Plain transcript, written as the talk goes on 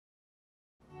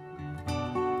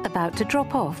about to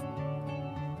drop off.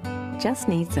 Just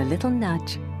needs a little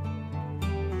nudge.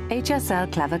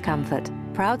 HSL Clever Comfort,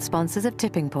 proud sponsors of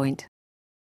Tipping Point.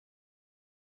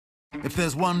 If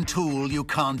there's one tool you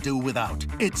can't do without,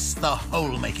 it's the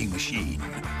hole-making machine.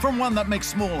 From one that makes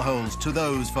small holes to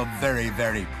those for very,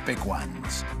 very big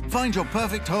ones. Find your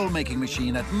perfect hole-making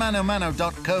machine at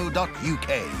manomano.co.uk.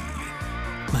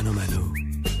 Manomano.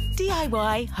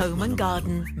 DIY, home and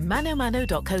garden.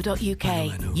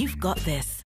 manomano.co.uk. You've got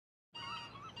this.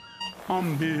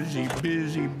 I'm busy,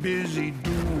 busy, busy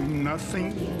doing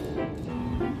nothing.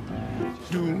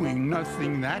 Doing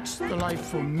nothing, that's the life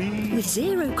for me. With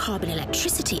zero carbon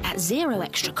electricity at zero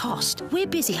extra cost, we're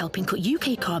busy helping cut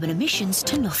UK carbon emissions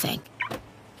to nothing.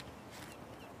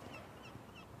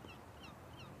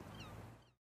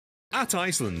 At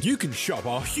Iceland, you can shop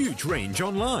our huge range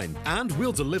online, and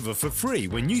we'll deliver for free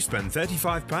when you spend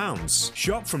 £35.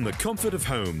 Shop from the comfort of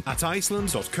home at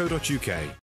iceland.co.uk.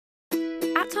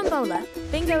 At Tombola,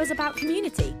 bingo is about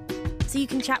community, so you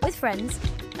can chat with friends,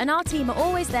 and our team are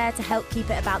always there to help keep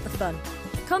it about the fun.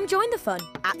 Come join the fun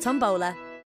at Tombola.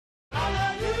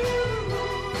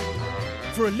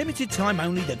 For a limited time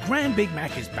only, the Grand Big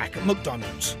Mac is back at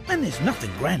McDonald's. And there's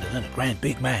nothing grander than a Grand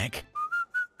Big Mac.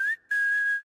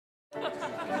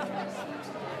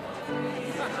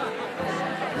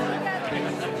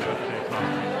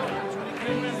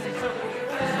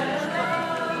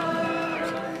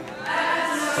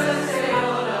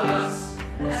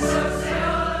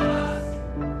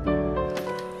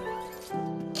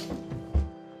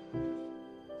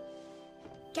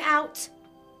 Get out.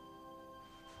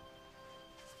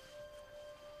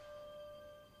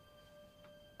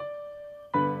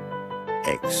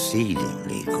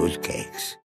 Exceedingly good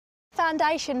cakes.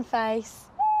 Foundation face.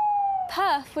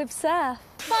 Perf with surf.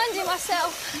 Finding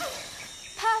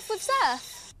myself. Perf with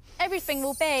surf. Everything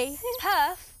will be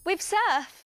perf with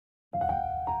surf.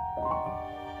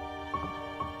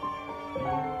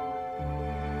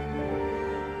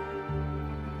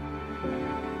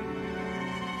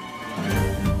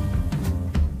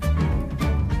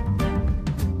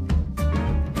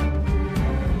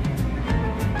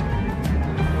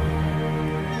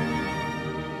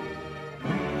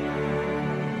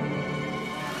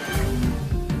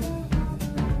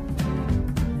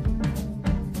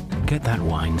 Get that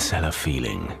wine cellar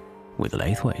feeling with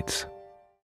Laithwaites.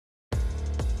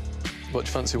 What do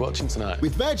you fancy watching tonight?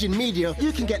 With Virgin Media,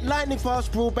 you can get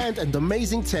lightning-fast broadband and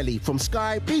amazing telly from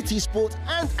Sky, BT Sport,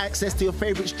 and access to your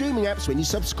favourite streaming apps when you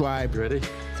subscribe. Ready?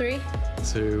 3,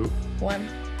 2, 1,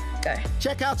 go.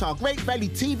 Check out our great value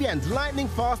TV and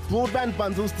lightning-fast broadband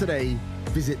bundles today.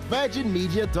 Visit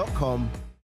virginmedia.com.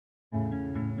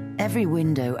 Every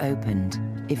window opened,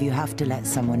 if you have to let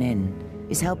someone in,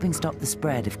 is helping stop the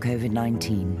spread of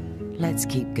COVID-19. Let's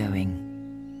keep going.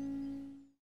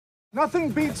 Nothing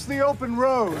beats the open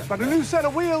road, but a new set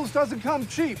of wheels doesn't come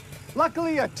cheap.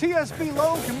 Luckily, a TSB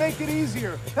loan can make it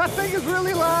easier. That thing is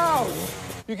really loud.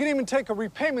 You can even take a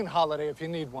repayment holiday if you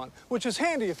need one, which is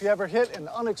handy if you ever hit an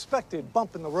unexpected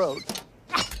bump in the road.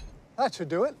 That should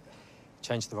do it.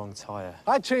 Changed the wrong tyre.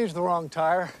 I changed the wrong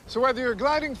tyre. So whether you're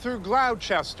gliding through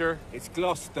Gloucester, it's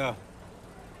Gloucester,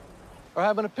 or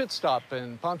having a pit stop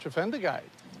in Pontefendigate,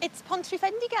 It's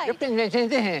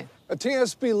Pontefendigate. a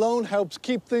TSB loan helps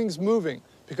keep things moving,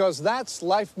 because that's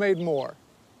life made more.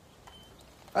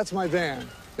 That's my van,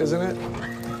 isn't it?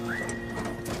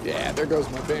 Yeah, there goes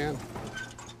my van.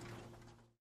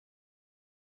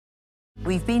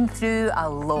 We've been through a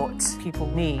lot. People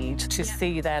need to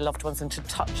see their loved ones and to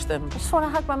touch them. I just want to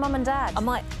hug my mum and dad. I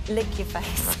might lick your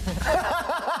face.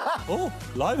 Oh,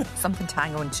 live. Something to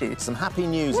hang on to. Some happy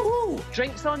news.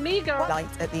 Drinks on me, girl. Light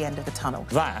at the end of the tunnel.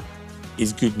 That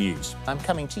is good news. I'm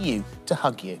coming to you to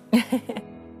hug you.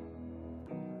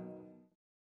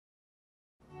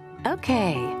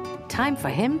 OK, time for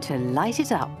him to light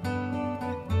it up.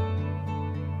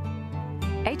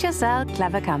 HSL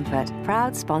Clever Comfort,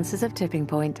 proud sponsors of Tipping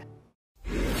Point.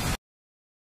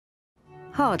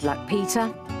 Hard luck,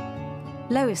 Peter.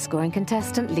 Lowest scoring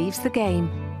contestant leaves the game.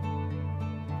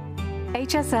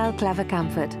 HSL Clever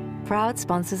Comfort, proud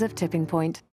sponsors of Tipping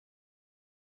Point.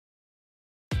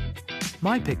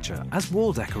 MyPicture as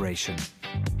wall decoration.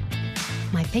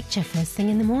 MyPicture first thing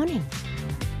in the morning.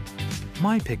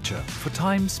 MyPicture for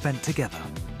time spent together.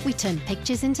 We turn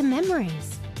pictures into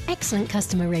memories. Excellent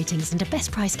customer ratings and a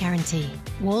best price guarantee.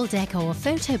 Wall decor,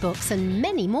 photo books and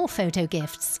many more photo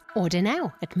gifts. Order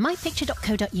now at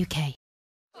mypicture.co.uk.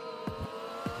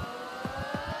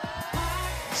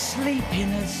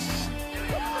 Sleepiness.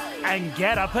 And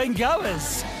get up and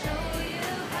goers.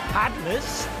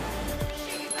 Paddlers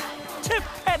to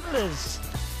peddlers.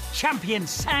 champion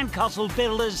sandcastle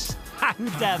builders and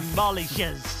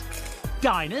demolishers.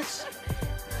 Diners,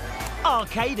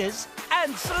 arcaders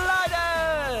and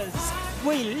sliders.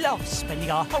 We love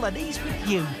spending our holidays with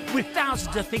you. With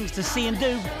thousands of things to see and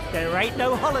do, there ain't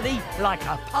no holiday like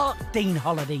a Parkdean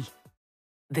holiday.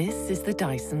 This is the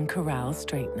Dyson Corrale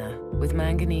straightener with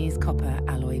manganese copper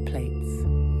alloy plates.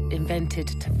 Invented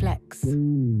to flex,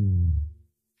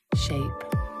 shape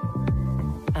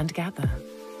and gather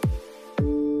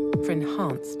for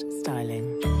enhanced styling.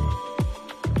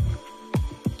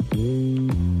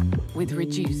 With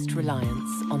reduced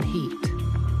reliance on heat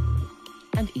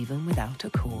and even without a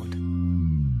cord.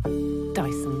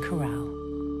 Dyson Corrale.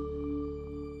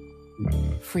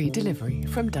 Free delivery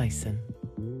from Dyson.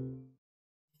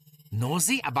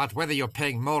 Nosy about whether you're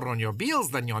paying more on your bills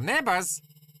than your neighbors?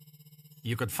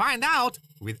 You could find out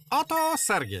with Otto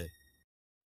Sergey.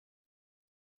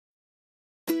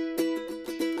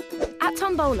 At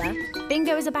Tombola,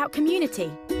 bingo is about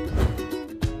community,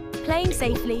 playing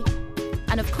safely,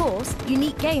 and of course,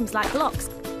 unique games like blocks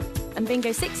and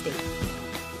Bingo 60.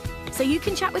 So you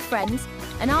can chat with friends,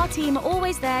 and our team are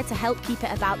always there to help keep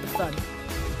it about the fun.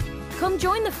 Come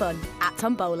join the fun at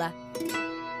Tombola.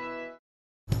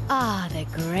 Ah, the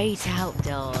great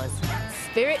outdoors.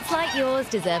 Spirits like yours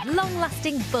deserve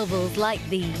long-lasting bubbles like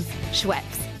these.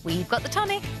 Schweppes, we've got the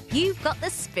tonic, you've got the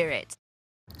spirit.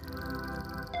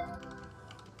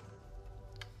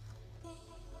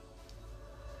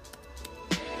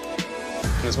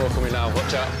 There's more coming now,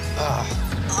 watch out.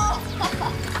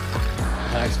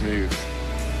 Nice move.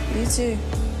 You too.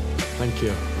 Thank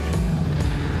you.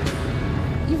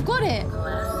 You've got it.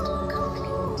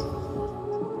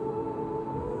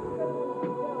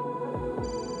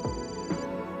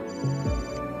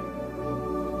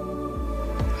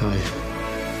 Hi.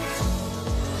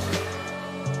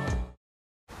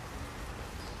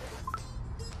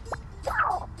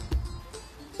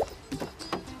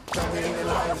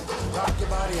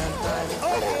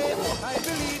 I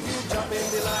believe you. Jump in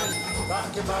the line,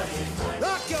 rock your body,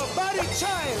 rock your body,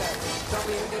 child. Jump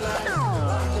in the line,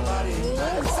 rock your body.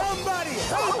 Somebody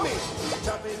help me.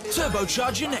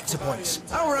 Turbocharge your Nectar points.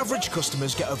 Our average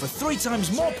customers get over 3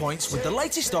 times more points with the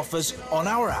latest offers on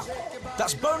our app.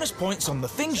 That's bonus points on the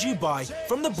things you buy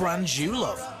from the brands you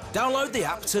love. Download the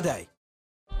app today.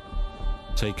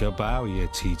 Take a bow, you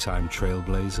tea time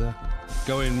trailblazer.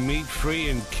 Going meat-free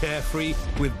and carefree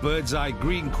with Bird's Eye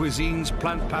Green Cuisine's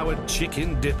plant-powered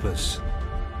chicken dippers.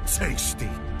 Tasty,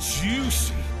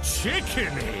 juicy,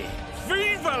 chickeny.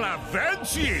 Viva la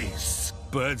veggies!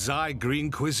 Bird's Eye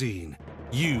Green Cuisine.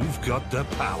 You've got the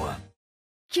power.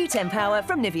 Q10 Power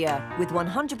from NIVEA with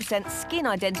 100%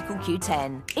 skin-identical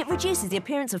Q10. It reduces the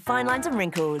appearance of fine lines and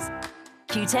wrinkles.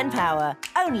 Q10 Power,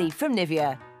 only from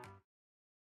NIVEA.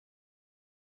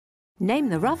 Name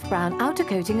the rough brown outer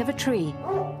coating of a tree.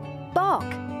 Bark.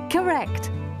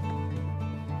 Correct.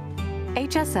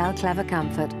 HSL Clever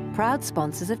Comfort, proud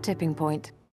sponsors of Tipping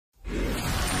Point.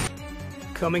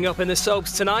 Coming up in the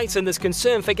soaps tonight, and there's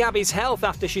concern for Gabby's health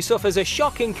after she suffers a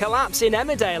shocking collapse in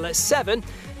Emmerdale at 7.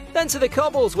 Then to the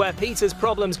cobbles, where Peter's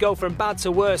problems go from bad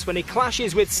to worse when he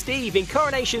clashes with Steve in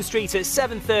Coronation Street at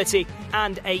 7:30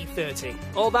 and 8:30.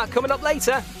 All that coming up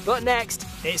later, but next,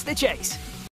 it's The Chase.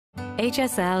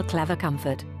 HSL Clever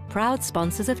Comfort, proud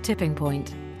sponsors of Tipping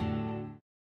Point.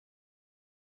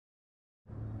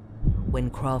 When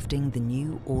crafting the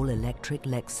new all-electric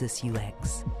Lexus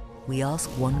UX, we ask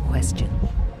one question: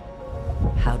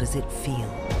 how does it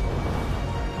feel?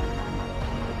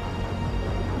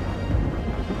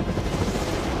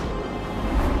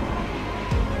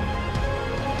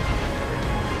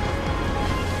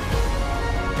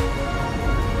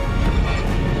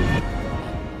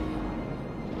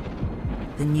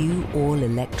 The new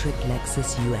all-electric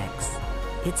Lexus UX.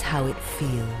 It's how it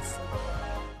feels.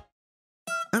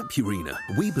 At Purina,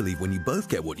 we believe when you both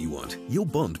get what you want, your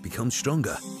bond becomes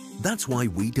stronger. That's why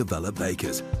we develop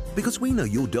Bakers. Because we know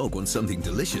your dog wants something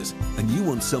delicious, and you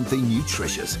want something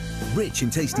nutritious. Rich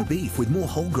and tasty beef with more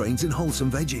whole grains and wholesome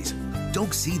veggies.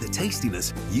 Dogs see the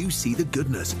tastiness, you see the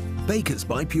goodness. Bakers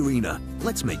by Purina.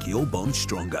 Let's make your bond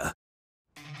stronger.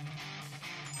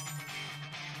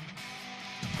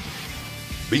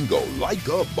 Bingo like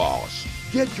a boss.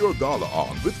 Get your gala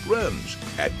on with friends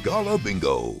at Gala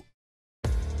Bingo.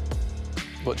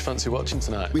 What do you fancy watching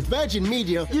tonight? With Virgin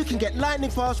Media, you can get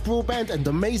lightning-fast broadband and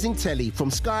amazing telly from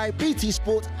Sky, BT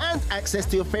Sport, and access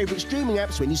to your favourite streaming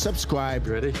apps when you subscribe.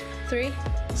 Ready? 3,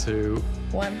 2,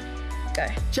 1, go.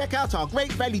 Check out our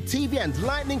great value TV and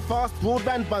lightning-fast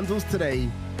broadband bundles today.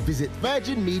 Visit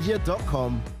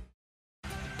virginmedia.com.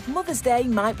 Mother's Day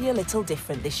might be a little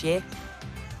different this year.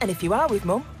 And if you are with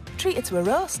Mum, treat her to a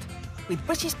roast. With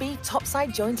British beef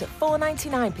topside joint at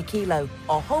 $4.99 per kilo,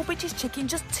 or whole British chicken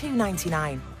just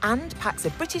 $2.99, and packs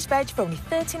of British veg for only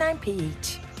 39p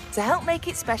each. To help make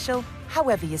it special,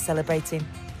 however you're celebrating.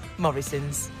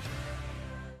 Morrisons.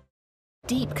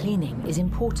 Deep cleaning is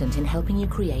important in helping you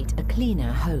create a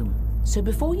cleaner home. So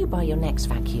before you buy your next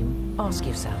vacuum, ask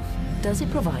yourself, does it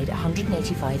provide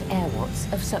 185 air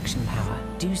watts of suction power?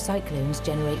 Do cyclones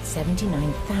generate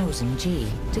 79,000 G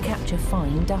to capture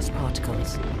fine dust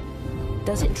particles?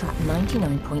 Does it trap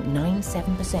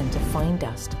 99.97% of fine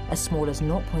dust as small as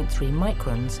 0.3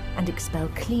 microns and expel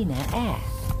cleaner air?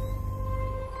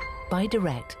 Buy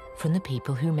direct from the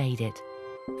people who made it.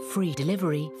 Free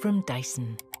delivery from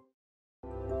Dyson.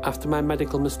 After my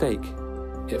medical mistake,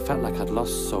 it felt like I'd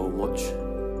lost so much.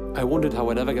 I wondered how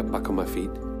I'd ever get back on my feet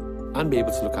and be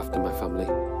able to look after my family.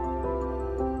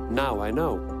 Now I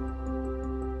know.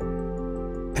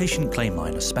 Patient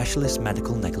Claimline are specialist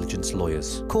medical negligence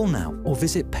lawyers. Call now or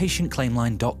visit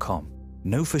patientclaimline.com.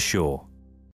 Know for sure.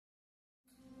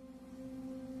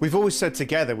 We've always said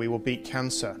together we will beat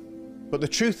cancer, but the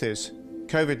truth is,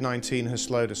 COVID-19 has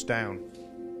slowed us down.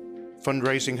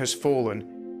 Fundraising has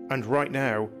fallen, and right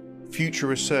now, future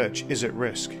research is at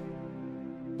risk.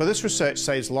 But this research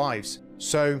saves lives,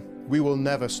 so we will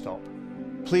never stop.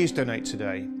 Please donate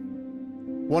today.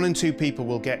 1 in 2 people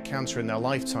will get cancer in their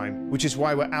lifetime, which is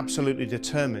why we're absolutely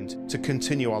determined to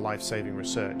continue our life-saving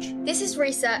research. This is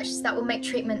research that will make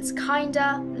treatments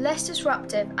kinder, less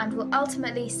disruptive, and will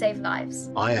ultimately save lives.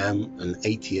 I am an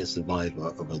 8-year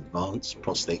survivor of advanced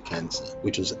prostate cancer,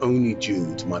 which was only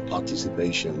due to my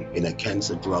participation in a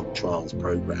cancer drug trials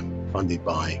program funded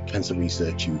by Cancer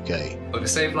Research UK. But to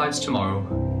save lives tomorrow,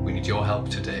 we need your help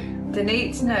today.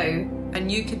 Donate now,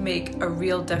 and you could make a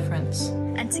real difference.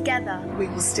 And together, We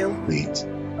will still beat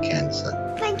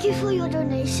cancer. Thank you for your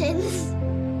donations.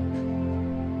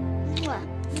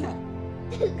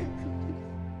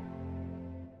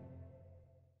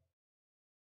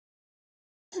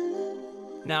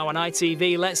 Now on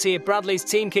ITV, let's see if Bradley's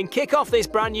team can kick off this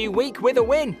brand new week with a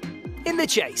win. In the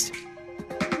chase.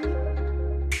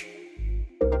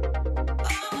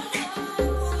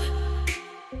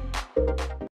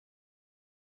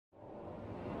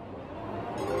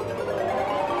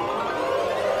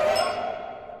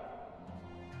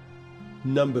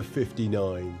 Number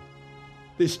 59.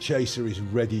 This chaser is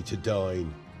ready to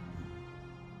dine.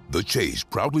 The Chase,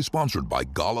 proudly sponsored by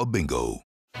Gala Bingo.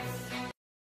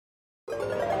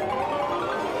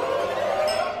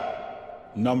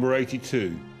 Number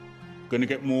 82. Gonna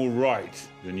get more right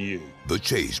than you. The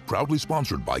Chase, proudly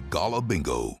sponsored by Gala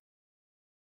Bingo.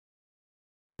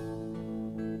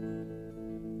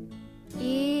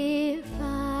 If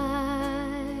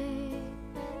I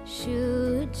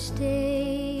should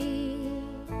stay,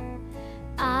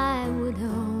 I would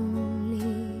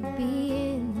only be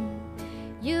in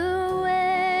your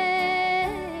way,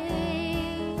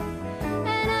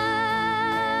 and I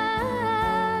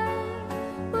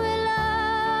will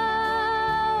always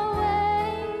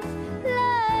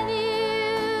love you.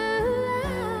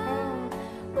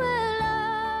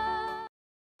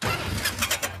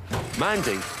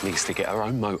 Mandy needs to get her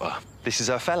own motor. This is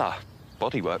her fella.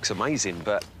 Bodywork's amazing,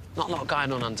 but not a lot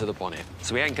going on under the bonnet,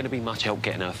 so we ain't going to be much help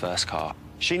getting her first car.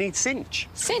 She needs Cinch.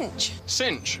 Cinch?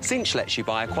 Cinch. Cinch lets you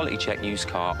buy a quality check used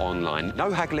car online. No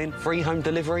haggling, free home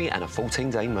delivery and a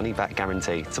 14-day money-back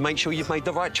guarantee to make sure you've made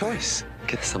the right choice.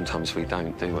 'Cause sometimes we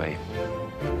don't, do we?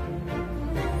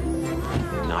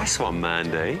 Nice one,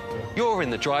 Mandy. You're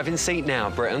in the driving seat now,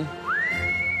 Britain.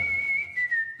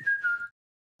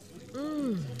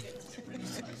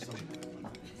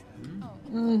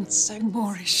 So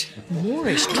Moorish.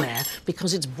 Moorish, Claire,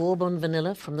 because it's Bourbon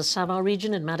vanilla from the Sava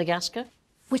region in Madagascar,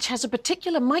 which has a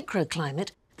particular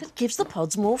microclimate that gives the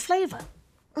pods more flavour.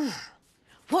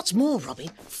 What's more, Robbie,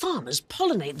 farmers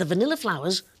pollinate the vanilla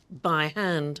flowers by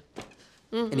hand.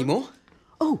 Any more?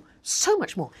 Oh, so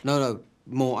much more. No,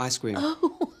 more ice cream.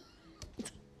 Oh.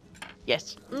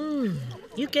 Yes.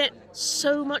 You get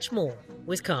so much more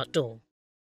with Carte Door.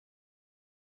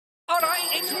 All right,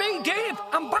 it's me, Dave.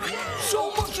 I'm back.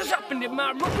 So much has happened in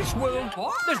my rubbish world.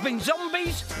 What? There's been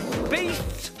zombies,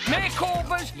 beasts,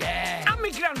 makeovers, and my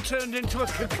gran turned into a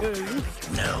cocoon.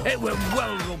 No. It was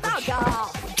well rubbish.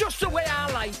 Just the way I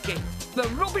like it. The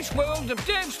rubbish world of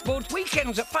Dave Spud,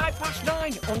 weekends at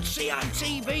 9:05 on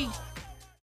CITV.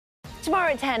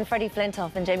 Tomorrow at 10, Freddie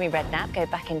Flintoff and Jamie Redknapp go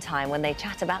back in time when they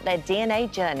chat about their DNA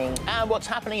journey. And what's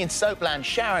happening in Soapland?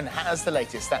 Sharon has the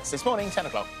latest. That's this morning, 10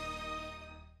 o'clock.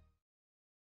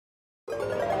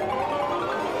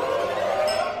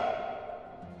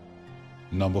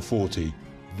 Number 40.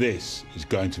 This is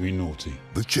going to be naughty.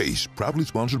 The Chase, proudly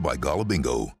sponsored by Gala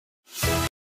Bingo.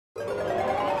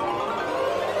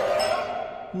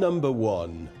 Number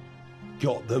 1.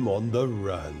 Got them on the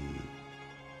run.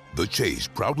 The Chase,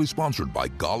 proudly sponsored by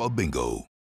Gala Bingo.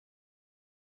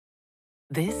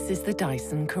 This is the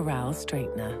Dyson Corrale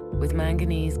straightener with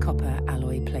manganese copper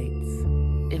alloy plates.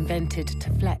 Invented to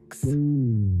flex,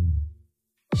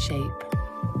 shape,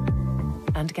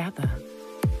 and gather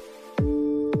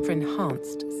for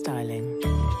enhanced styling.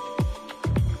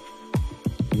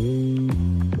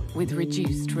 With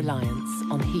reduced reliance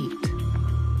on heat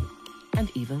and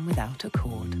even without a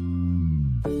cord.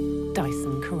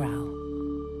 Dyson Corrale.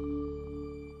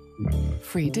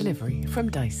 Free delivery from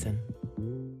Dyson.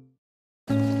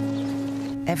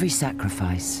 Every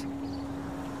sacrifice,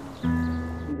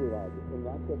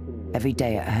 every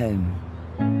day at home,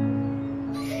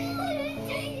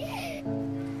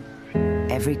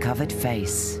 every covered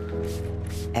face,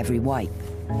 every wipe,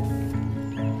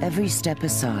 every step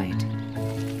aside,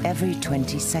 every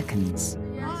 20 seconds,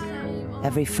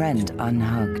 every friend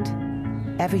unhugged.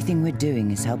 Everything we're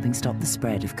doing is helping stop the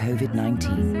spread of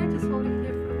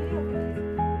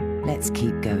COVID-19. Let's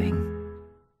keep going.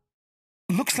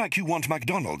 Looks like you want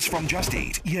McDonald's from Just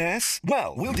Eat, yes?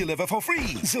 Well, we'll deliver for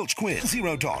free. Zilch quiz,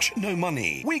 0 dosh, no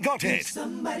money. We got it.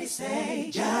 Somebody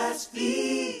say Just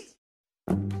Eat.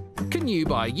 Can you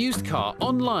buy a used car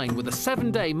online with a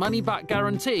 7-day money-back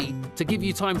guarantee to give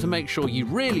you time to make sure you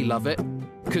really love it?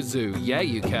 Cazoo, yeah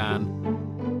you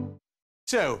can.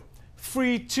 So,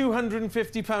 free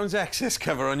 £250 excess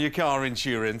cover on your car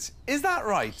insurance. Is that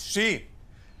right? Si.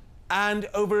 And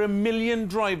over 1 million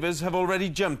drivers have already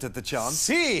jumped at the chance.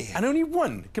 Si. And only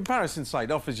one comparison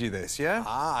site offers you this, yeah?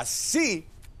 Ah, si.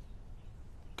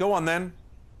 Go on then.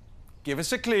 Give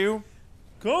us a clue.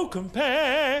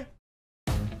 Gocompare.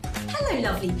 Hello,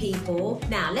 lovely people.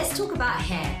 Now, let's talk about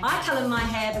hair. I colour my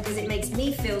hair because it makes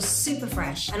me feel super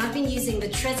fresh, and I've been using the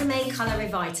Tresemme Colour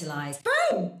Revitalise.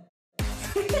 Boom!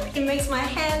 It makes my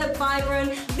hair look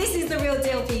vibrant. This is the real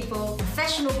deal, people.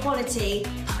 Professional quality,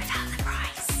 but without the price.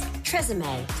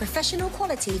 Tresemme, professional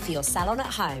quality for your salon at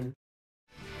home.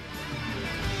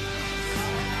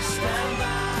 Stand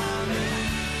by me.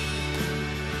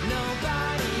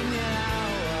 Nobody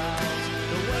knows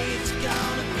the way it's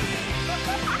gonna be.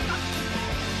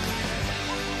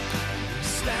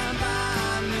 Stand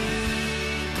by me.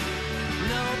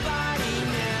 Nobody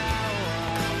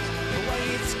knows the way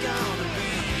it's gonna be.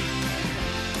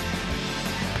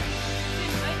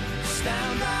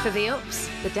 Stand by. For the ups,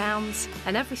 the downs,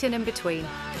 and everything in between,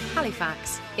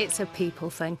 Halifax, it's a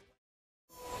people thing.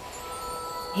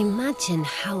 Imagine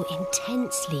how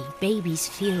intensely babies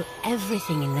feel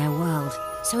everything in their world.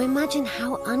 So imagine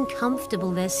how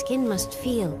uncomfortable their skin must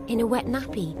feel in a wet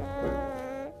nappy.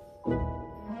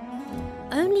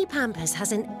 Only Pampers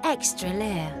has an extra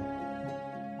layer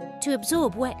to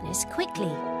absorb wetness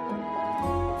quickly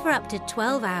for up to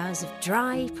 12 hours of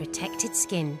dry, protected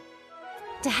skin.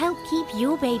 To help keep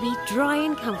your baby dry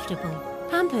and comfortable.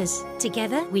 Pampers.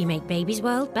 Together, we make baby's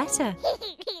world better.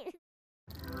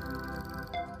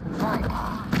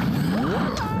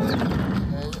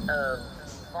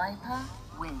 Viper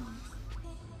wins.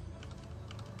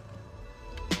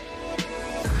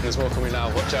 There's more coming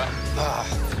now, watch out. Ah.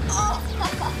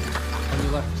 On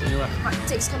your left, on your left. Right,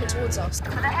 Dick's coming towards us. For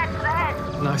the head, for the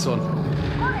head. Nice one.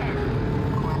 Got it.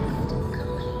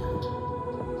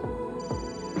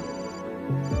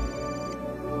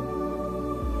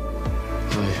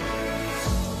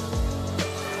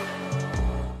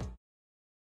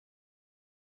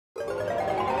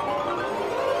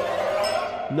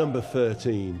 Number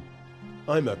 13.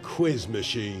 I'm a quiz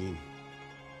machine.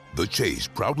 The Chase,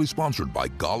 proudly sponsored by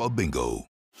Gala Bingo.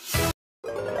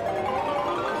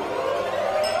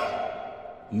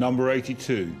 Number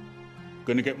 82.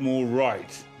 Gonna get more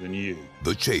right than you.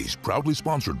 The Chase, proudly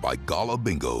sponsored by Gala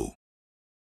Bingo.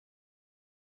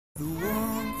 The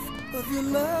warmth of your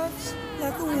love's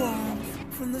like a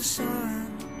warmth from the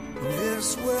sun.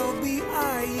 This will be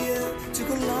our year. Took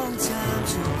a long time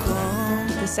to come.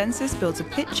 The census builds a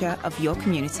picture of your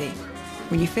community.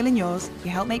 When you fill in yours, you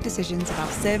help make decisions about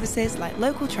services like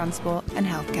local transport and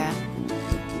healthcare.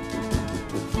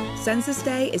 Census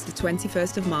Day is the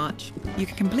 21st of March. You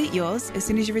can complete yours as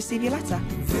soon as you receive your letter.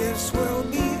 This will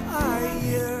be our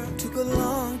year. Took a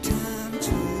long time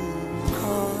to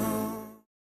come.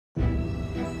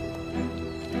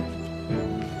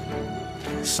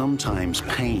 Sometimes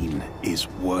pain is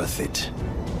worth it.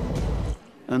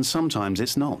 And sometimes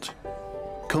it's not.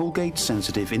 Colgate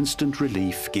Sensitive Instant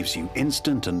Relief gives you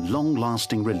instant and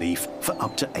long-lasting relief for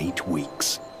up to 8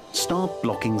 weeks. Start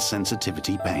blocking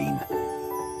sensitivity pain.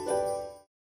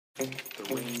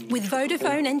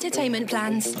 Vodafone entertainment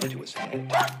plans.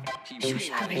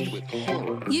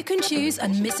 You can choose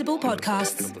unmissable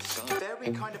podcasts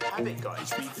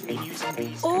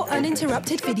or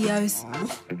uninterrupted videos.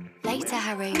 Later,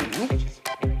 Harry.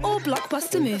 Or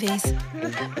blockbuster movies.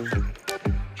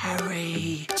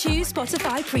 Harry. Choose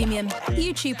Spotify Premium,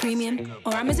 YouTube Premium,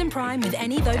 or Amazon Prime with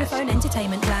any Vodafone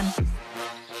entertainment plan.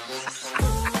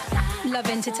 Love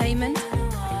entertainment?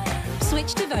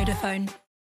 Switch to Vodafone.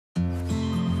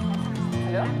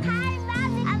 Hello?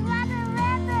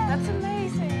 That's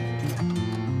amazing.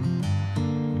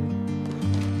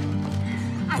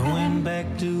 Going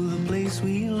back to the place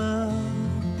we love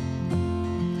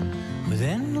with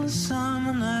endless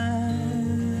summer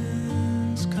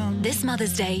nights come. This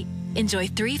Mother's Day, enjoy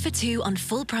 3 for 2 on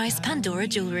full price Pandora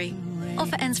jewellery.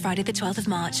 Offer ends Friday the 12th of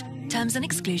March. Terms and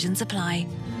exclusions apply.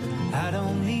 I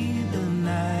don't need the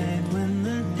night when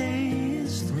the day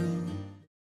is through.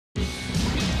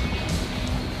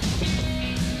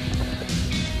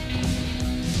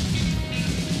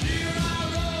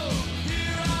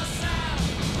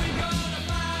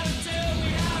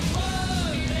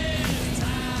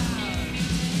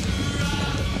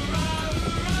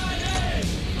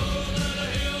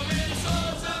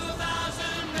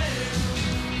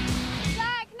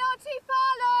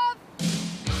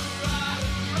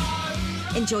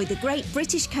 Enjoy the great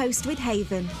British coast with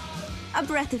Haven. A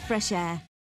breath of fresh air.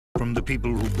 From the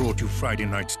people who brought you Friday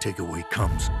night's takeaway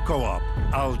comes Co-op,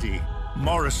 Aldi,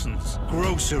 Morrisons,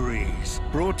 groceries.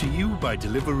 Brought to you by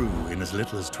Deliveroo in as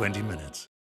little as 20 minutes.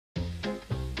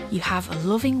 You have a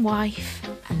loving wife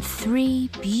and 3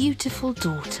 beautiful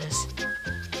daughters.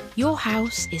 Your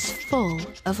house is full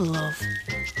of love.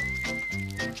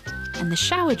 And the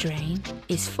shower drain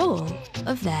is full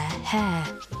of their hair.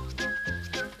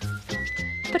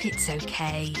 But it's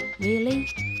okay, really.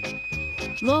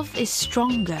 Love is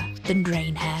stronger than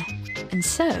drain hair, and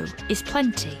so is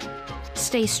Plenty.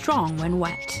 Stays strong when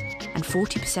wet, and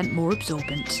 40% more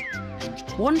absorbent.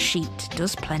 One sheet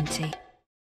does plenty.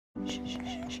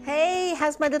 Hey,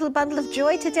 how's my little bundle of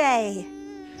joy today?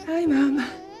 Hi, Mum.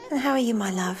 And how are you,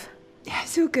 my love? Yeah,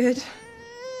 it's all good.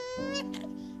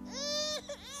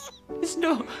 It's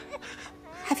not.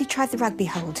 Have you tried the rugby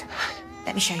hold?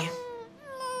 Let me show you.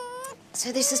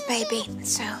 So this is baby.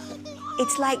 So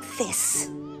it's like this.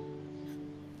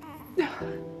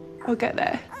 I'll get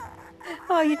there.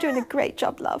 Oh, you're doing a great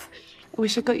job, love. I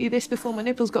wish I got you this before my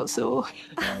nipples got sore. So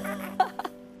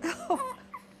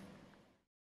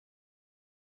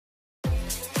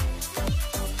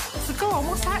go on,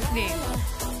 what's happening?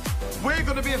 We're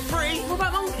going to be a free. What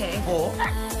about Monkey? Or?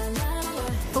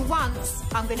 For once,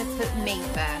 I'm going to put me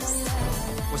first.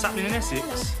 What's happening in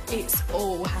Essex? It's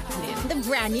all happening. The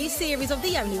brand new series of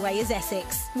The Only Way is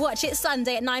Essex. Watch it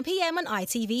Sunday at 9 p.m. on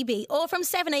ITVB or from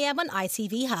 7 a.m. on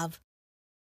ITV Hub.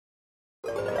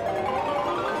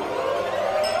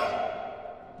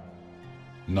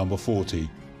 Number 40.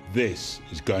 This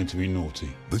is going to be naughty.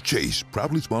 The Chase,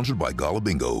 proudly sponsored by Gala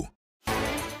Bingo.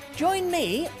 Join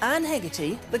me, Anne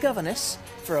Hegarty, the governess,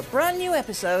 for a brand new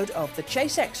episode of The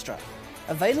Chase Extra.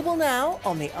 Available now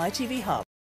on the ITV Hub.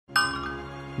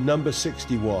 Number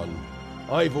 61.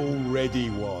 I've already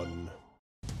won.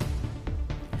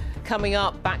 Coming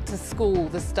up, back to school,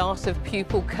 the start of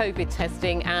pupil COVID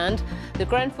testing and the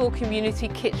Grenfell Community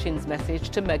Kitchen's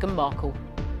message to Meghan Markle.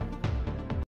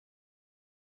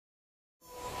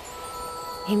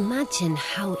 Imagine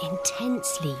how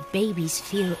intensely babies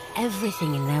feel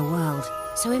everything in their world.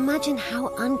 So imagine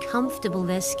how uncomfortable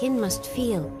their skin must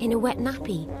feel in a wet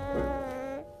nappy.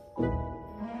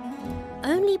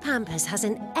 Only Pampers has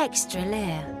an extra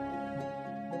layer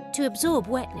to absorb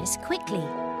wetness quickly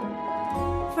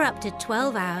for up to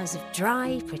 12 hours of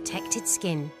dry, protected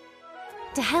skin.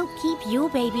 To help keep your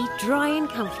baby dry and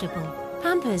comfortable.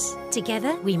 Pampers.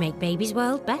 Together, we make baby's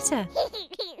world better.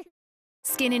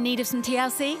 Skin in need of some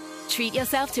TLC? Treat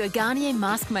yourself to a Garnier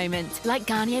mask moment, like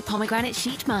Garnier Pomegranate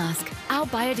Sheet Mask. Our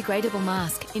biodegradable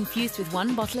mask, infused with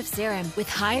 1 bottle of serum with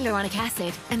hyaluronic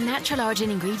acid and natural origin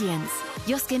ingredients.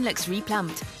 Your skin looks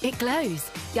replumped. It glows.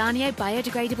 Garnier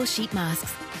biodegradable sheet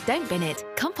masks. Don't bin it,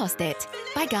 compost it.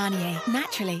 By Garnier,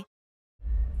 naturally.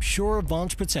 Sure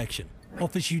Advanced Protection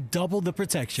offers you double the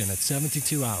protection at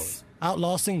 72 hours,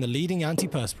 outlasting the leading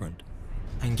antiperspirant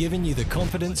and giving you the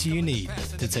confidence you need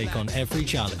to take on every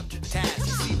challenge.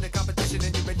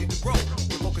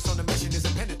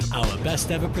 Our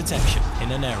best ever protection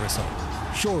in an aerosol.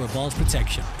 Sure Advanced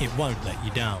Protection, it won't let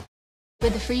you down.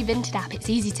 With the free Vinted app,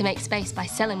 it's easy to make space by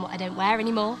selling what I don't wear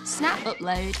anymore. Snap,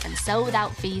 upload and sell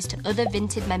without fees to other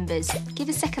Vinted members. Give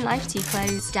a second life to your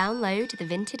clothes. Download the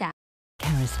Vinted app.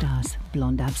 Carry Kerastase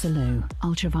Blonde Absolute.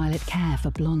 Ultraviolet care for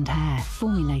blonde hair,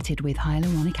 formulated with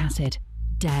hyaluronic acid.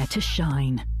 Dare to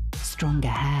shine. Stronger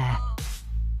hair.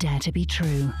 Dare to be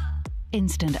true.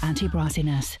 Instant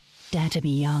anti-brassiness. Dare to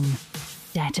be young.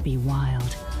 Dare to be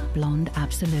wild. Blonde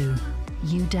Absolute.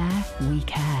 You dare, we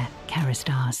care.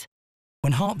 Kerastase.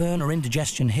 When heartburn or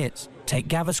indigestion hits, take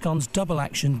Gaviscon's Double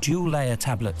Action Dual Layer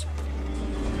Tablet.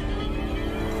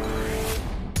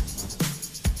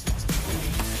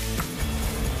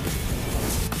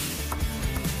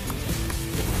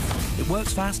 It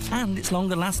works fast and it's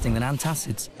longer lasting than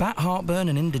antacids. Bat heartburn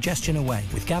and indigestion away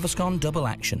with Gaviscon Double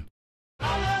Action.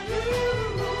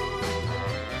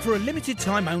 For a limited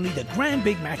time only, the Grand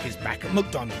Big Mac is back at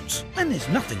McDonald's. And there's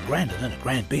nothing grander than a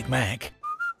Grand Big Mac.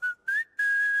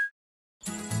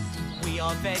 We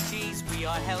are veggies, we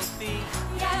are healthy.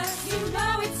 Yes, you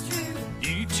know it's true.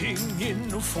 Eating in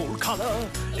full colour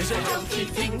is a healthy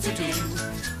thing to do.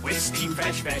 We're steamed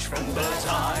fresh from bird's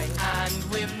eye, and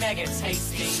we're mega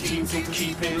tasty. Steamed to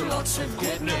keep in lots of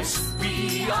goodness.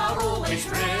 We are always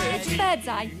ready. Bird's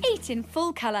eye, eat in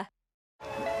full colour.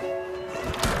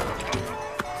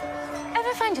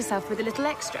 Ever find yourself with a little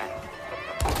extra?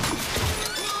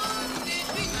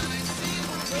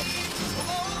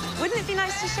 Wouldn't it be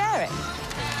nice to share it?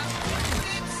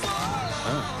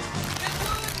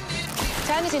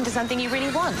 Turn it into something you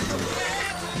really want.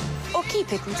 Or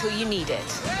keep it until you need it.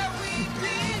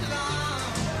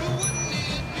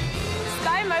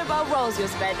 Sky Mobile rolls your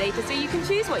spare data so you can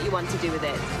choose what you want to do with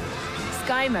it.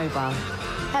 Sky Mobile.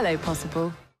 Hello,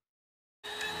 possible.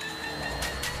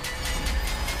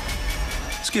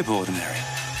 Skip ordinary.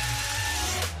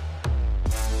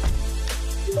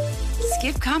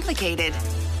 Skip complicated.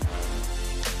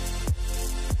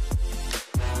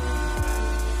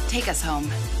 Take us home.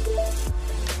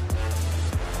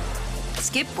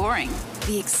 Skip boring.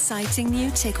 The exciting new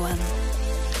Tiguan.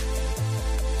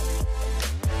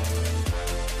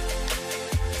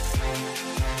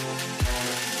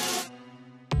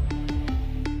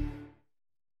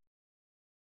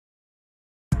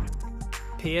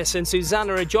 Pierce and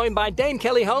Susanna are joined by Dame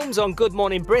Kelly Holmes on Good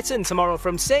Morning Britain tomorrow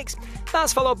from 6.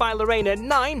 That's followed by Lorraine at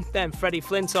 9. Then Freddie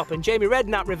Flintop and Jamie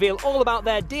Redknapp reveal all about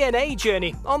their DNA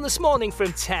journey on This Morning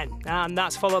from 10. And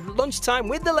that's followed lunchtime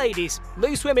with the ladies.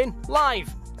 Loose Women live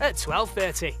at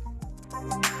 12:30.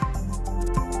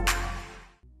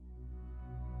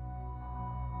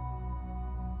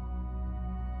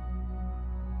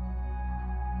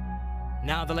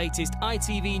 Now the latest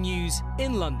ITV news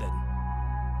in London.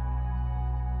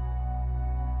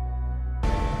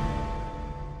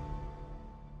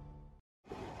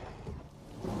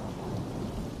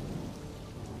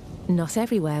 Not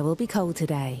everywhere will be cold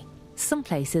today. Some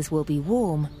places will be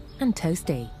warm and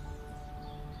toasty.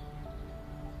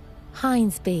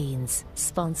 Heinz Beans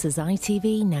sponsors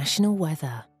ITV National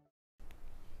Weather.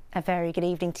 A very good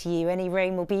evening to you. Any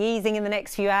rain will be easing in the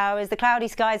next few hours. The cloudy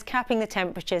skies capping the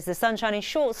temperatures. The sunshine in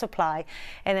short supply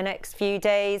in the next few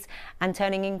days and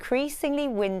turning increasingly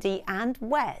windy and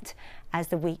wet as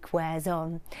the week wears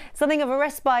on. Something of a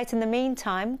respite in the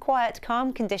meantime. Quiet,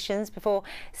 calm conditions before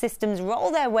systems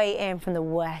roll their way in from the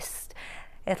west.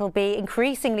 It'll be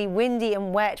increasingly windy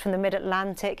and wet from the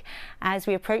mid-Atlantic as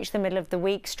we approach the middle of the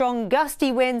week. Strong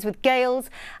gusty winds with gales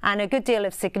and a good deal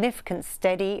of significant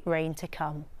steady rain to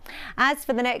come. As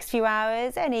for the next few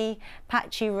hours, any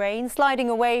patchy rain sliding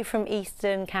away from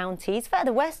eastern counties.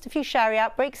 Further west, a few showery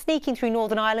outbreaks sneaking through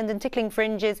Northern Ireland and tickling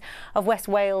fringes of West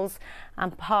Wales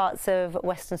and parts of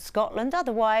Western Scotland.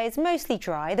 Otherwise, mostly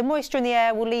dry. The moisture in the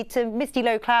air will lead to misty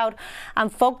low cloud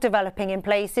and fog developing in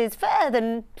places.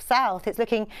 Further south, it's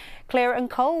looking clearer and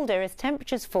colder as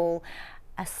temperatures fall.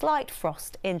 A slight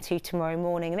frost into tomorrow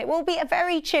morning, and it will be a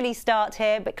very chilly start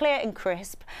here, but clear and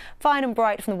crisp, fine and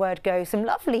bright from the word go. Some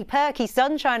lovely perky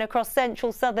sunshine across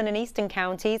central, southern and eastern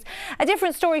counties. A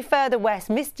different story further west,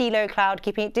 misty low cloud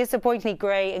keeping it disappointingly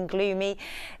grey and gloomy.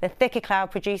 The thicker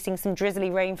cloud producing some drizzly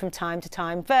rain from time to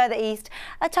time. Further east,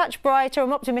 a touch brighter.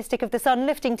 I'm optimistic of the sun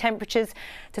lifting temperatures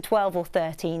to 12 or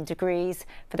 13 degrees.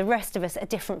 For the rest of us, a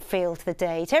different feel to the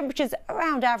day. Temperatures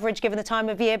around average given the time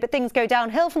of year, but things go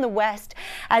downhill from the west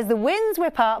as the winds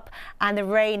whip up and the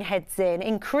rain heads in.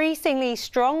 Increasingly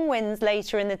strong winds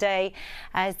later in the day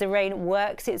as the rain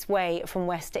works its way from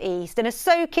west to east. And a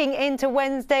soaking into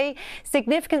Wednesday,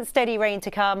 significant steady rain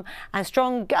to come and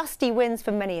strong gusty winds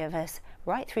for many of us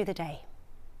right through the day.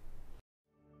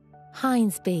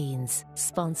 Heinz Beans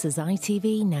sponsors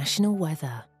ITV National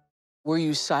Weather. Were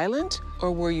you silent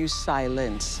or were you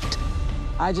silenced?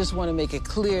 I just want to make it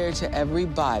clear to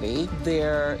everybody,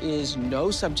 there is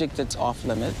no subject that's off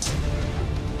limits,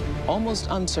 almost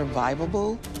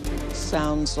unsurvivable,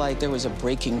 Sounds like there was a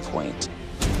breaking point.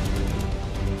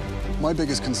 My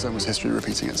biggest concern was history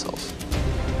repeating itself.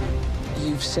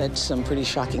 You've said some pretty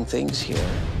shocking things here.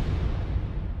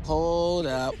 Hold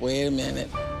up, wait a minute.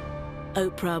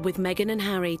 Oprah with Meghan and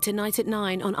Harry tonight at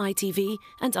 9 on ITV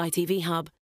and ITV Hub.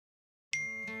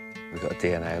 We've got a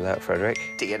DNA alert, Frederick.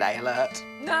 DNA alert.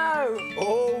 No!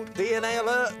 Oh, DNA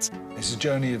alert. It's a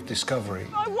journey of discovery.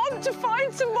 I want to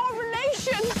find some more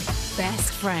relation.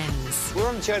 Best friends. We're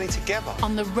on a journey together.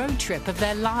 On the road trip of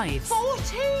their lives.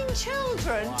 14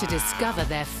 children. To discover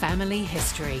their family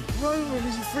history. Roman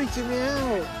is freaking me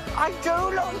out. I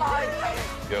do look like it.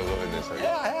 You're loving this, aren't you?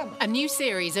 Yeah, I am. A new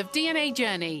series of DNA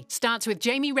Journey starts with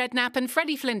Jamie Redknapp and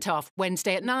Freddie Flintoff,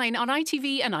 Wednesday at 9 on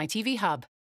ITV and ITV Hub.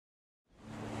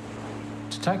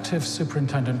 Detective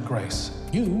Superintendent Grace,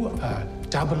 you a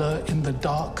dabbler in the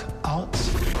dark arts?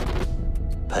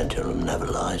 Pendulum never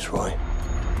lies, Roy.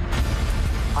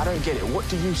 I don't get it. What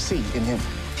do you see in him?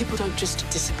 People don't just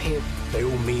disappear. They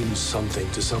all mean something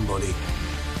to somebody.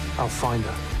 I'll find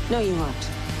her. No, you won't.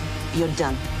 You're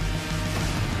done.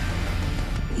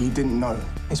 You didn't know.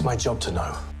 It's my job to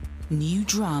know. New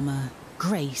drama,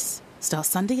 Grace, starts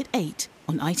Sunday at 8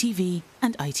 on ITV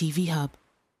and ITV Hub.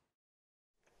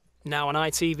 Now on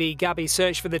ITV, Gabby's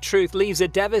search for the truth leaves her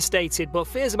devastated, but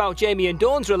fears about Jamie and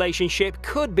Dawn's relationship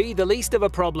could be the least of her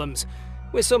problems.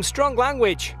 With some strong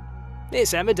language,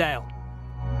 it's Emmerdale.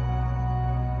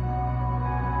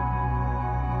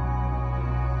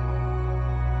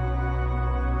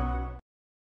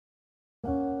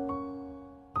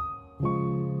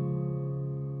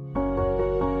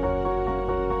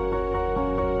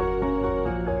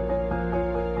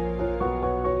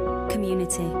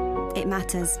 Community. It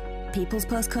matters. People's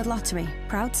Postcode Lottery,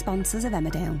 proud sponsors of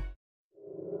Emmerdale.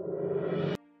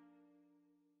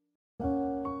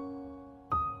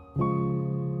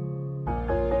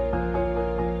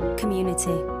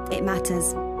 Community. It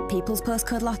matters. People's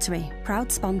Postcode Lottery,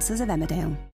 proud sponsors of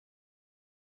Emmerdale.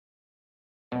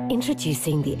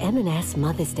 Introducing the M&S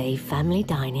Mother's Day Family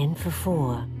Dine-In for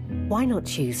 4. Why not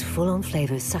choose full-on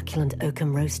flavour succulent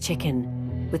Oakham roast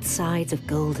chicken with sides of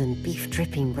golden beef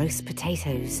dripping roast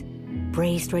potatoes,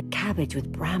 braised red cabbage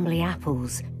with brambly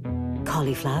apples,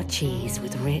 cauliflower cheese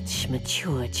with rich,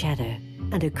 mature cheddar,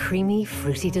 and a creamy,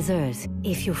 fruity dessert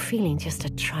if you're feeling just a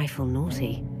trifle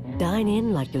naughty. Dine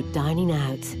in like you're dining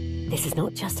out. This is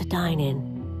not just a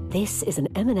dine-in. This is an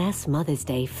M&S Mother's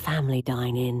Day family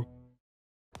dine-in.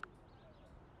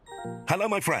 Hello,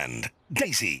 my friend.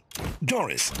 Daisy.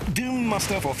 Doris. Doom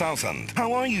Master 4000.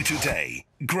 How are you today?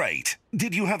 Great.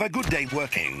 Did you have a good day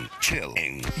working,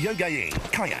 chilling, yogaing,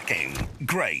 kayaking?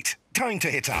 Great. Time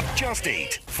to hit up Just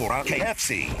Eat for our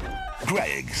KFC.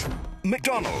 Greg's.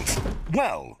 McDonald's.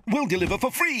 Well, we'll deliver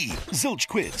for free. Zilch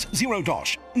quiz. Zero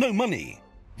dosh. No money.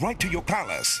 Right to your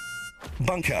palace.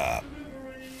 Bunker.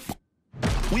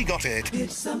 We got it.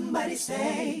 Did somebody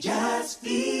say Just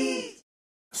Eat?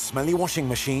 Smelly washing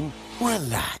machine?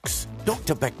 Relax.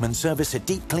 Dr. Beckman service a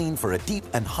deep clean for a deep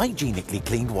and hygienically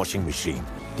cleaned washing machine.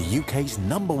 The UK's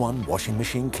 #1 washing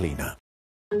machine cleaner.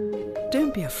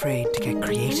 Don't be afraid to get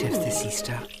creative this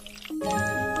Easter.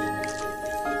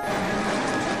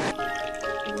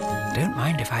 Don't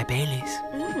mind if I Baileys.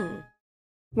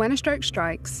 When a stroke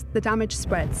strikes, the damage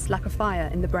spreads like a fire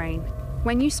in the brain.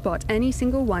 When you spot any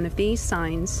single one of these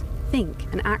signs, think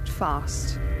and act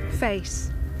fast.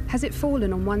 Face. Has it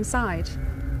fallen on one side?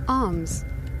 Arms.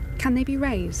 Can they be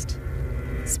raised?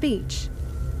 Speech.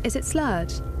 Is it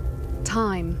slurred?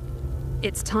 Time.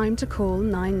 It's time to call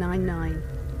 999.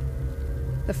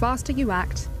 The faster you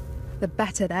act, the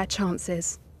better their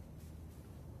chances.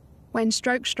 When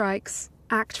stroke strikes,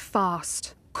 act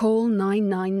fast. Call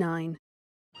 999.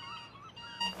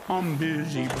 I'm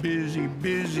busy, busy,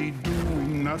 busy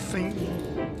doing nothing.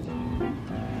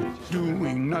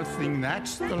 Doing nothing,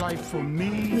 that's the life for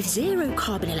me. With zero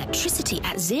carbon electricity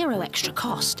at zero extra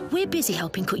cost, we're busy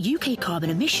helping cut UK carbon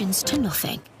emissions to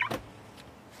nothing.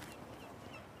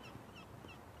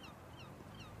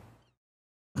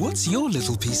 What's your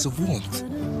little piece of warmth?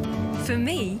 For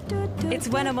me, it's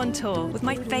when I'm on tour with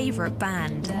my favourite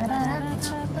band.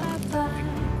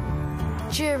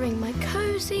 During my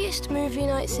cosiest movie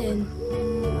nights in.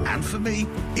 And for me,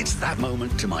 it's that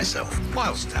moment to myself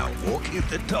whilst out walking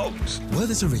the dogs.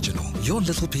 Werther's Original, your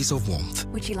little piece of warmth.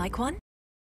 Would you like one?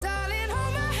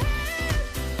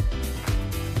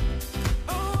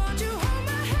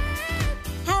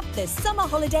 Have the summer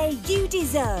holiday you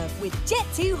deserve with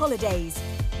Jet2 Holidays.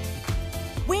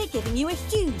 We're giving you a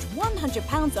huge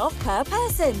 £100 off per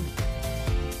person.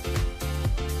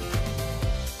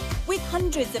 With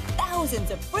hundreds of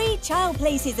thousands of free child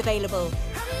places available.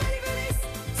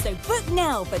 So book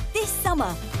now for this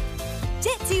summer.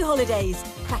 Jet2 Holidays.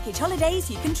 Package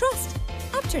holidays you can trust.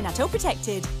 After and ATO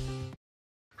protected.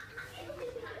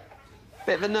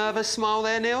 Bit of a nervous smile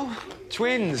there, Neil.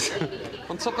 Twins.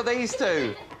 On top of these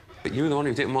two. But you were the one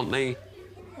who didn't want me.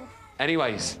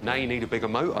 Anyways, now you need a bigger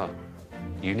motor.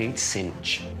 You need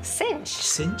Cinch. Cinch?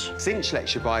 Cinch? Cinch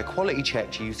lets you buy a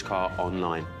quality-checked used car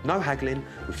online. No haggling,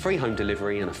 with free home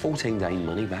delivery and a 14-day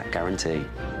money-back guarantee.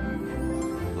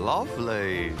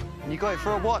 Lovely. You got it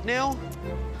for a what, Neil?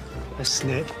 A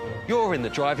snip. You're in the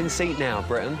driving seat now,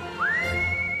 Britain.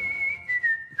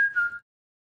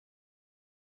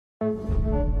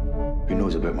 Who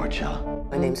knows about Marcella?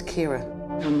 My name's Kira.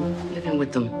 I'm living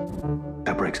with them.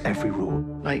 That breaks every rule.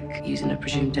 Like using a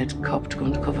presumed dead cop to go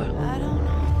undercover.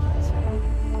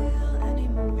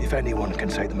 If anyone can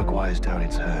take the Maguires down,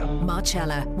 it's her.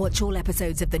 Marcella. Watch all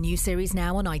episodes of the new series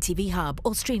now on ITV Hub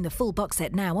or stream the full box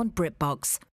set now on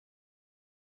BritBox.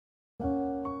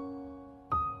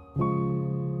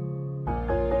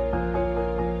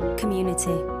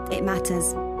 Community. It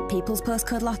matters. People's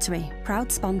Postcode Lottery.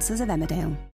 Proud sponsors of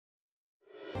Emmerdale.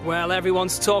 Well,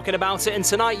 everyone's talking about it, and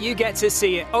tonight you get to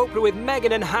see it. Oprah with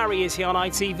Meghan and Harry is here on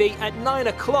ITV at 9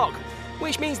 o'clock,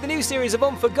 which means the new series of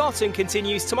Unforgotten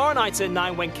continues tomorrow night at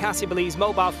 9 when Cassie believes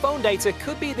mobile phone data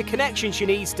could be the connection she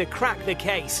needs to crack the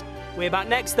case. We're back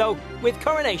next, though, with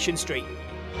Coronation Street.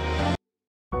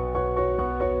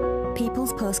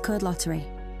 People's Postcode Lottery.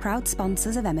 Proud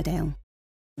sponsors of Emmerdale.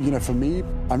 You know, for me,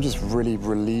 I'm just really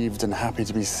relieved and happy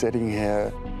to be sitting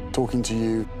here talking to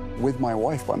you with my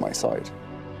wife by my side.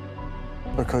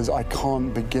 Because I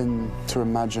can't begin to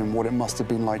imagine what it must have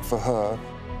been like for her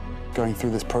going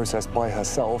through this process by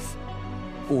herself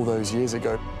all those years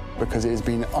ago, because it has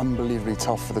been unbelievably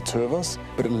tough for the two of us,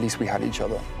 but at least we had each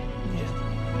other.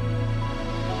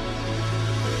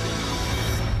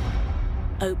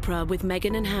 Oprah with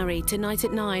Meghan and Harry tonight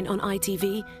at 9 on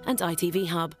ITV and ITV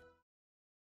Hub.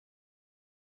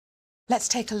 Let's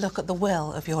take a look at the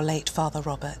will of your late father,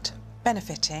 Robert.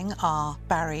 Benefiting are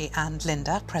Barry and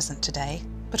Linda, present today,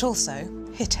 but also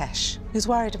Hitesh, who's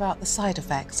worried about the side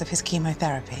effects of his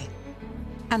chemotherapy,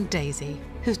 and Daisy,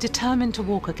 who's determined to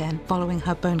walk again following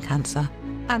her bone cancer,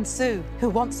 and Sue, who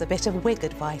wants a bit of wig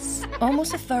advice.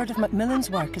 Almost a third of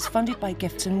Macmillan's work is funded by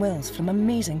gifts and wills from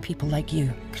amazing people like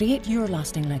you. Create your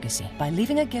lasting legacy by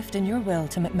leaving a gift in your will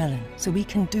to Macmillan so we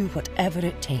can do whatever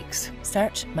it takes.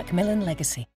 Search Macmillan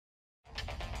Legacy.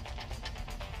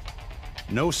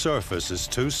 No surface is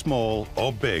too small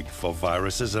or big for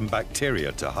viruses and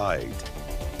bacteria to hide.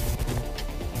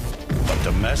 But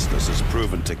Domestos has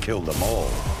proven to kill them all,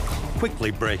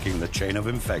 quickly breaking the chain of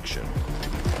infection.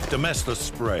 Domestos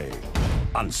Spray.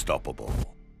 Unstoppable.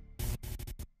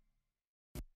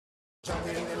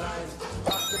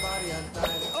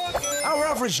 Our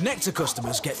average Nectar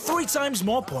customers get 3 times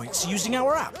more points using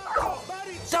our app.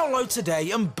 Download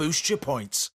today and boost your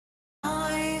points.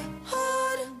 I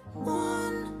heard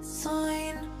one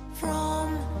sign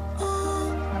from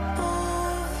above.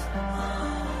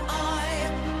 I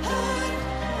heard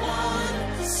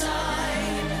one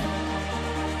sign,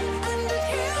 and it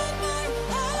healed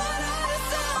my heart out of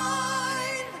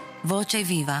sign. Voce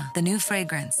Viva, the new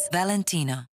fragrance,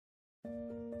 Valentino.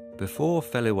 Before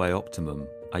fell away Optimum,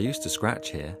 I used to scratch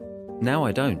here. Now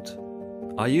I don't.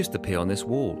 I used to pee on this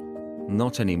wall.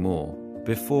 Not anymore.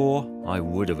 Before, I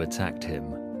would have attacked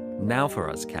him. Now for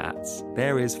us cats,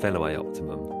 there is Fellaway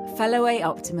Optimum. Fellaway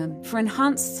Optimum, for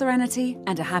enhanced serenity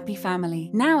and a happy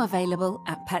family. Now available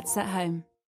at Pets at Home.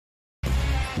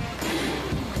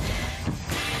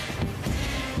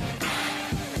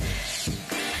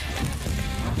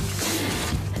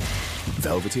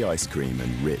 Velvety ice cream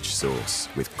and rich sauce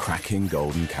with cracking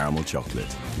golden caramel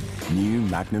chocolate. New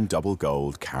Magnum Double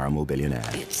Gold Caramel Billionaire.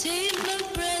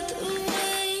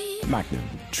 Magnum,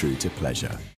 true to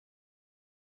pleasure.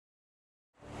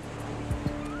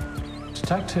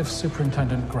 Detective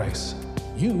Superintendent Grace,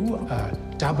 you a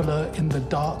dabbler in the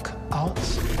dark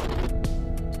arts?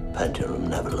 Pendulum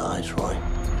never lies, right?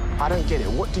 I don't get it.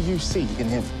 What do you see in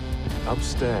him?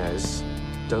 Upstairs,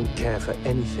 don't care for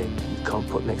anything you can't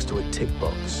put next to a tick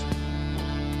box.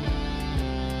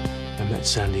 I met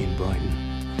Sandy in Brighton.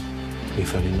 We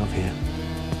fell in love here.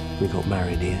 We got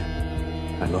married here.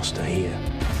 I lost her here.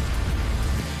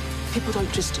 People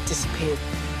don't just disappear.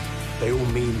 They all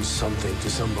mean something to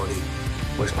somebody.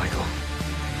 Where's Michael?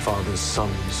 Fathers,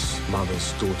 sons,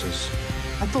 mothers, daughters.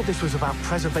 I thought this was about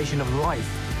preservation of life.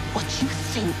 What you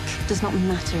think does not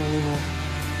matter anymore.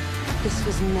 This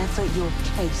was never your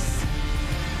case.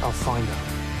 I'll find her.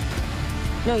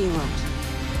 No, you won't.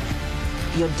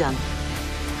 You're done.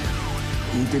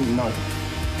 You didn't know.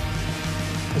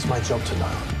 It's my job to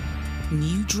know.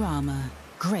 New drama,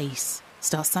 Grace,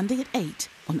 starts Sunday at 8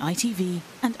 on ITV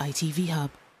and ITV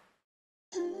Hub.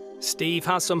 Steve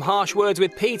has some harsh words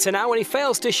with Peter now when he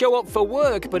fails to show up for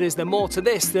work, but is there more to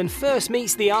this than first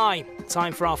meets the eye?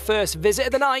 Time for our first visit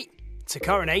of the night to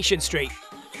Coronation Street.